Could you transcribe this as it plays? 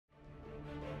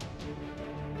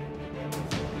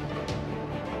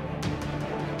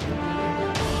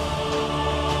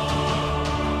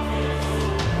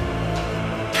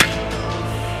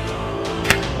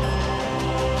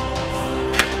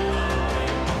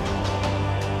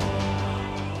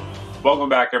Welcome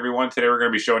back, everyone. Today we're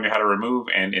going to be showing you how to remove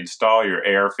and install your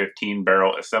AR-15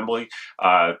 barrel assembly.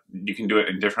 You can do it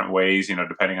in different ways,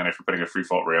 depending on if you're putting a free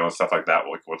float rail and stuff like that.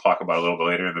 We'll talk about a little bit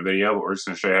later in the video, but we're just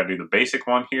going to show you how to do the basic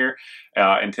one here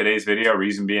in today's video.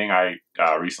 Reason being, I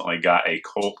recently got a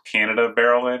Colt Canada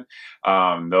barrel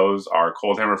in. Those are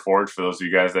cold hammer forged, for those of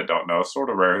you guys that don't know, sort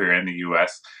of rare here in the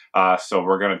US. So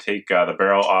we're going to take the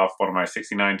barrel off one of my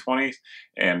 6920s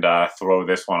and throw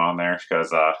this one on there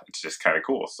because it's just kind of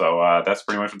cool. So that's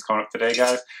pretty much what's coming up today,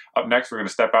 guys. Up next, we're going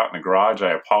to step out in the garage.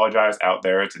 I apologize out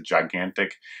there. It's a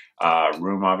gigantic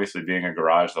room, obviously being a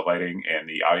garage. The lighting and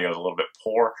the audio is a little bit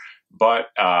poor, but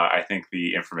I think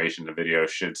the information in the video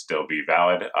should still be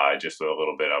valid, just with a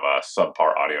little bit of a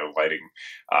subpar audio and lighting,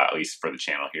 at least for the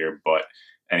channel here. But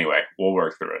anyway, we'll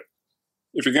work through it.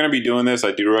 If you're going to be doing this,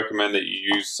 I do recommend that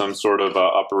you use some sort of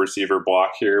upper receiver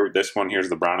block here. This one here is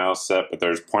the Brownell set, but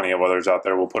there's plenty of others out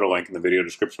there. We'll put a link in the video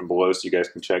description below so you guys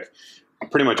can check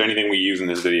pretty much anything we use in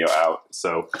this video out.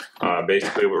 So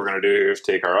basically what we're going to do here is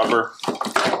take our upper,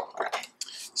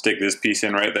 stick this piece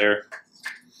in right there,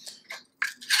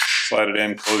 slide it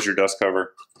in, close your dust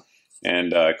cover,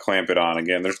 and clamp it on.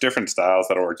 Again, there's different styles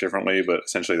that'll work differently, but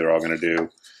essentially they're all going to do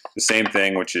the same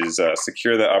thing, which is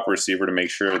secure the upper receiver to make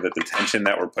sure that the tension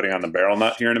that we're putting on the barrel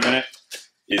nut here in a minute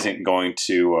isn't going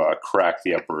to crack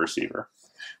the upper receiver,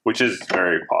 which is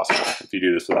very possible if you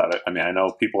do this without it. I mean, I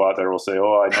know people out there will say,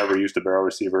 oh, I never used a barrel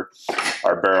receiver,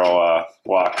 or barrel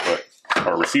block,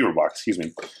 or receiver block, excuse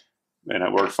me, and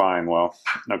it worked fine. Well,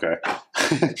 okay.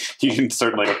 You can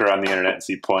certainly look around the internet and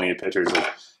see plenty of pictures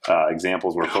of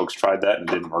examples where folks tried that and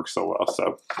it didn't work so well.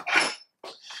 So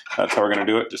that's how we're going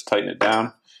to do it. Just tighten it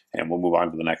down, and we'll move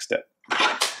on to the next step.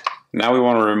 Now we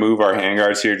want to remove our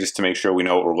handguards here just to make sure we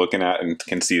know what we're looking at and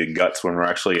can see the guts when we're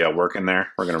actually working there.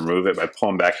 We're going to remove it by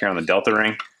pulling back here on the delta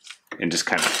ring and just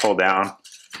kind of pull down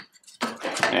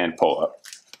and pull up.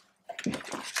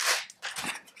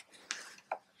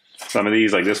 Some of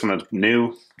these, like this one that's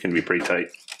new, can be pretty tight.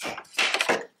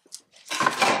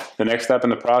 The next step in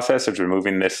the process is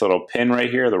removing this little pin right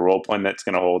here, the roll pin that's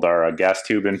going to hold our gas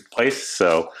tube in place.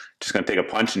 So just going to take a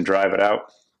punch and drive it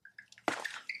out.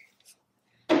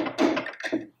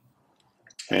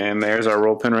 And there's our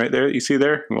roll pin right there that you see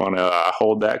there. We want to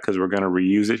hold that because we're going to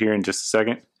reuse it here in just a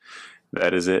second.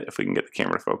 That is it. If we can get the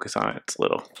camera to focus on it, it's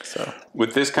little. So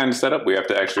with this kind of setup, we have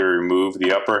to actually remove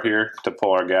the upper here to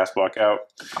pull our gas block out.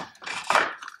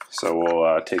 So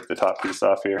we'll take the top piece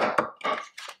off here.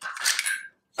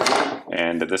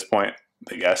 And at this point,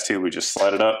 the gas tube, we just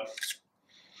slide it up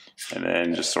and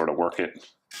then just sort of work it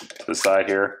to the side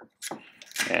here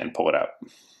and pull it out.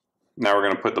 Now we're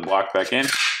going to put the block back in,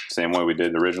 same way we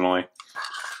did originally.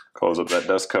 Close up that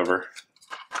dust cover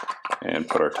and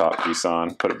put our top piece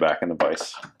on, put it back in the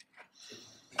vise.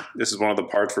 This is one of the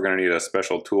parts we're going to need a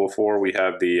special tool for. We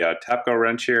have the Tapco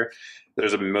wrench here.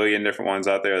 There's a million different ones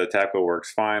out there. The Tapco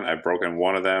works fine. I've broken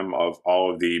one of them of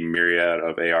all of the myriad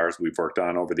of ARs we've worked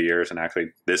on over the years, and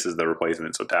actually this is the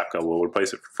replacement, so Tapco will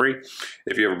replace it for free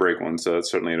if you ever break one, so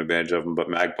that's certainly an advantage of them. But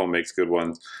Magpul makes good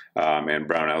ones, and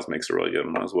Brownells makes a really good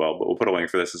one as well. But we'll put a link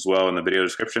for this as well in the video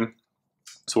description.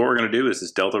 So what we're going to do is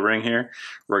this delta ring here,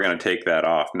 we're going to take that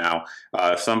off. Now,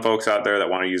 some folks out there that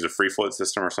want to use a free float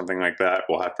system or something like that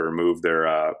will have to remove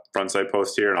their front side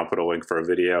post here, and I'll put a link for a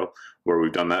video where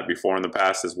we've done that before in the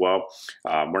past as well.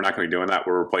 We're not going to be doing that.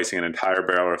 We're replacing an entire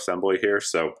barrel assembly here,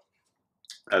 so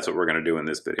that's what we're going to do in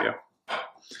this video.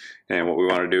 And what we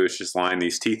want to do is just line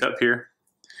these teeth up here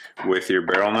with your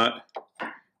barrel nut,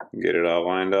 get it all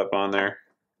lined up on there.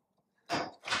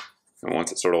 And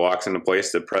once it sort of locks into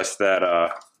place, to press that,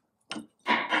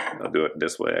 I'll do it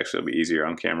this way, actually it'll be easier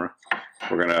on camera.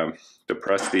 We're gonna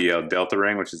depress the delta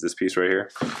ring, which is this piece right here,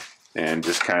 and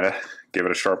just kind of give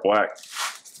it a sharp whack.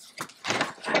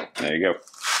 There you go.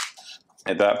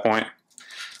 At that point,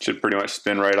 it should pretty much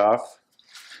spin right off,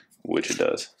 which it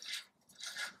does.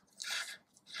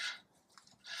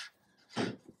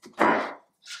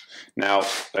 Now,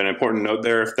 an important note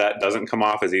there, if that doesn't come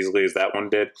off as easily as that one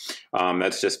did,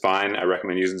 that's just fine. I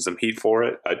recommend using some heat for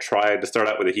it. I tried to start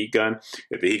out with a heat gun.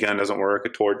 If the heat gun doesn't work, a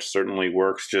torch certainly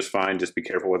works just fine. Just be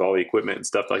careful with all the equipment and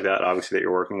stuff like that, obviously, that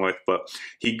you're working with, but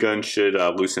heat gun should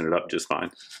loosen it up just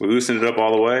fine. We loosen it up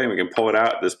all the way, and we can pull it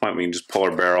out. At this point, we can just pull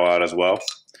our barrel out as well.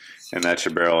 And that's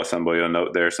your barrel assembly. You'll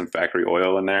note there's some factory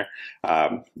oil in there.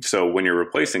 So when you're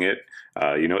replacing it,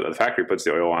 you know that the factory puts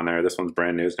the oil on there. This one's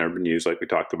brand new. It's never been used like we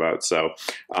talked about. So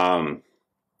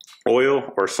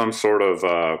oil or some sort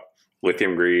of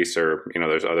lithium grease, or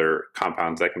there's other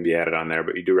compounds that can be added on there,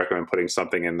 but you do recommend putting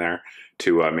something in there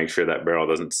to make sure that barrel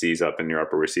doesn't seize up in your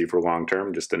upper receiver long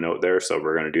term. Just a note there. So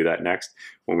we're going to do that next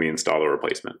when we install the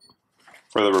replacement.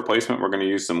 For the replacement, we're going to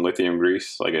use some lithium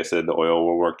grease. Like I said, the oil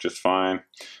will work just fine.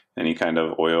 Any kind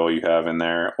of oil you have in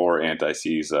there, or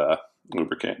anti-seize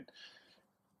lubricant.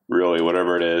 Really,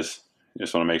 whatever it is, you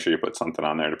just want to make sure you put something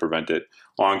on there to prevent it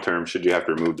long term should you have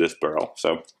to remove this barrel.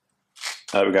 So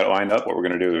we got it lined up. What we're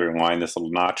going to do is we're going to line this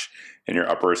little notch in your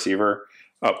upper receiver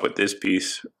up with this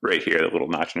piece right here, the little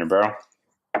notch in your barrel.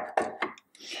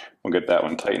 We'll get that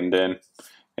one tightened in,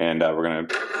 and we're going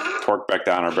to torque back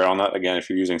down our barrel nut. Again, if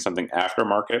you're using something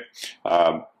aftermarket,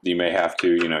 you may have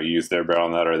to, use their barrel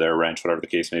nut or their wrench, whatever the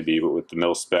case may be. But with the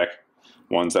mil spec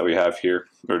ones that we have here,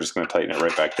 we're just going to tighten it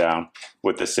right back down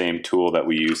with the same tool that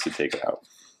we use to take it out.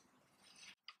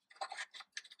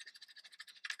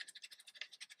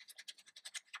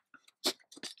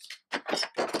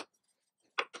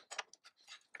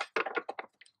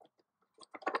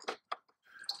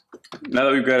 Now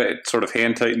that we've got it sort of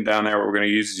hand tightened down there, what we're going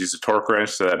to use is a torque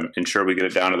wrench to ensure we get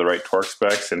it down to the right torque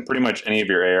specs. And pretty much any of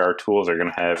your AR tools are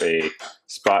going to have a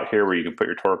spot here where you can put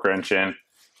your torque wrench in.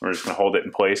 We're just going to hold it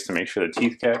in place to make sure the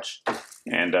teeth catch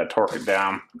and torque it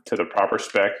down to the proper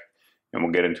spec. And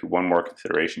we'll get into one more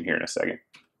consideration here in a second.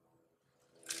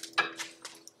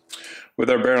 With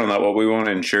our barrel nut, what we want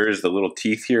to ensure is the little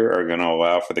teeth here are going to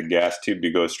allow for the gas tube to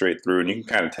go straight through, and you can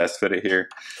kind of test fit it here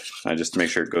just to make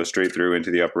sure it goes straight through into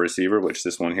the upper receiver, which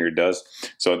this one here does.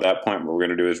 So at that point, what we're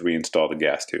going to do is reinstall the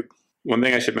gas tube. One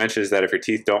thing I should mention is that if your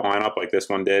teeth don't line up like this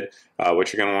one did,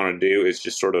 what you're going to want to do is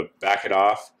just sort of back it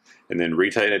off and then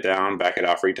retighten it down, back it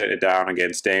off, retighten it down,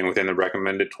 again staying within the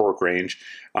recommended torque range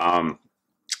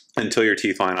until your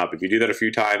teeth line up. If you do that a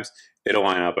few times, it'll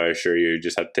line up, I assure you. You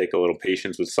just have to take a little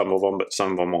patience with some of them, but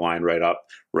some of them will line right up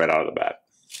right out of the bat.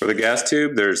 For the gas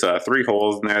tube, there's 3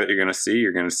 holes in there that you're going to see.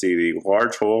 You're going to see the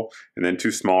large hole and then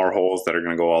 2 smaller holes that are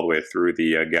going to go all the way through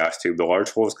the gas tube. The large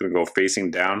hole is going to go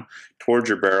facing down towards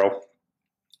your barrel,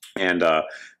 and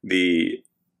the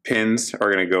pins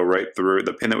are going to go right through.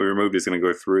 The pin that we removed is going to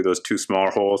go through those 2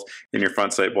 smaller holes in your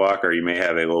front sight block, or you may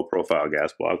have a low profile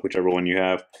gas block, whichever one you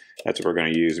have. That's what we're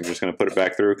going to use. We're just going to put it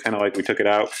back through kind of like we took it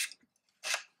out.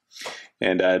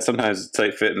 And sometimes it's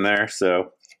tight fit in there,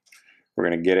 so we're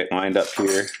going to get it lined up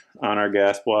here on our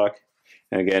gas block.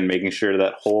 And again, making sure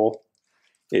that hole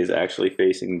is actually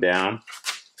facing down.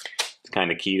 It's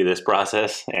kind of key to this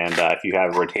process. And if you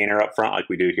have a retainer up front like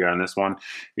we do here on this one,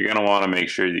 you're going to want to make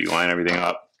sure that you line everything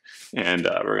up. And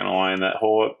we're going to line that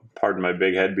hole up. Pardon my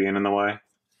big head being in the way.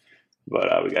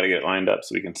 But we got to get it lined up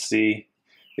so we can see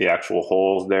the actual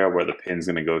holes there where the pin's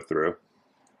going to go through.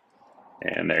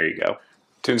 And there you go.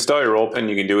 To install your roll pin,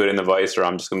 you can do it in the vise, or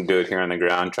I'm just going to do it here on the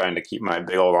ground, trying to keep my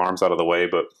big old arms out of the way,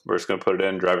 but we're just going to put it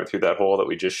in, drive it through that hole that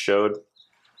we just showed.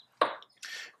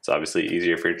 It's obviously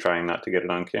easier if you're trying not to get it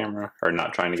on camera, or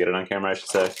not trying to get it on camera, I should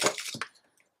say.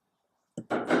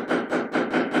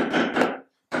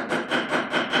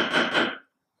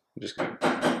 Just going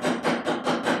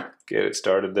to get it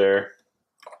started there.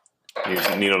 Use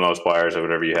needle nose pliers or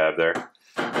whatever you have there.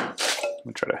 I'll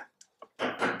try to.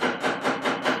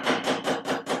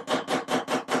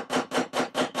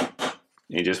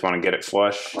 You just want to get it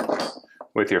flush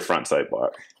with your front sight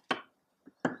block.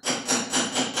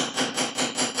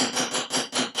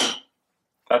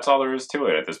 That's all there is to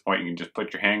it. At this point, you can just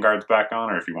put your handguards back on,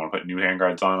 or if you want to put new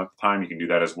handguards on at the time, you can do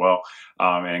that as well,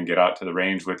 and get out to the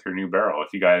range with your new barrel.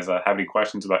 If you guys have any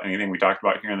questions about anything we talked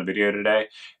about here in the video today,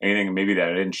 anything maybe that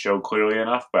I didn't show clearly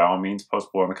enough, by all means,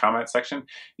 post below in the comment section.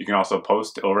 You can also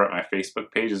post over at my Facebook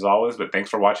page as always, but thanks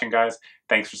for watching, guys.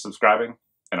 Thanks for subscribing,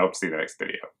 and I hope to see you in the next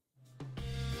video.